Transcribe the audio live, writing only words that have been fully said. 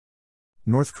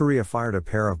North Korea fired a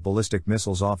pair of ballistic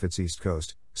missiles off its east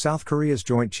coast, South Korea's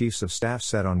Joint Chiefs of Staff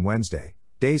said on Wednesday,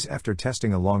 days after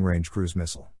testing a long-range cruise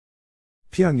missile.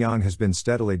 Pyongyang has been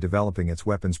steadily developing its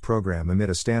weapons program amid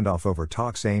a standoff over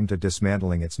talks aimed at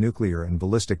dismantling its nuclear and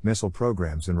ballistic missile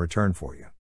programs in return for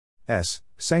U.S.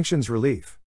 sanctions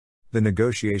relief. The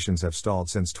negotiations have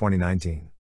stalled since 2019.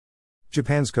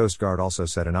 Japan's Coast Guard also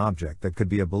said an object that could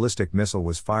be a ballistic missile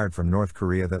was fired from North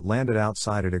Korea that landed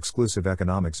outside its exclusive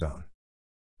economic zone.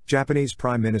 Japanese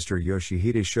Prime Minister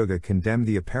Yoshihide Suga condemned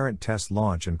the apparent test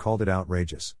launch and called it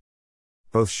outrageous.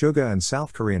 Both Suga and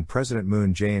South Korean President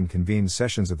Moon Jae-in convened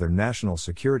sessions of their National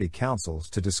Security Councils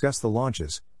to discuss the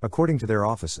launches, according to their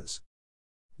offices.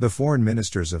 The foreign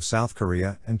ministers of South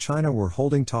Korea and China were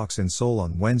holding talks in Seoul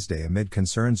on Wednesday amid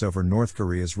concerns over North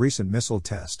Korea's recent missile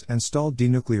test and stalled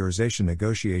denuclearization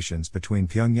negotiations between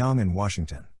Pyongyang and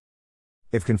Washington.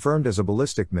 If confirmed as a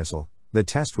ballistic missile, the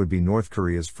test would be North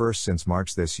Korea's first since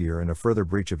March this year and a further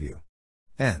breach of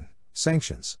UN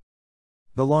sanctions.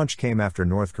 The launch came after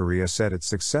North Korea said it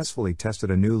successfully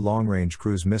tested a new long-range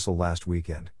cruise missile last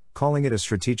weekend, calling it a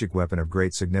strategic weapon of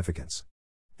great significance.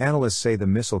 Analysts say the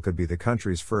missile could be the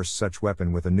country's first such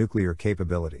weapon with a nuclear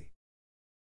capability.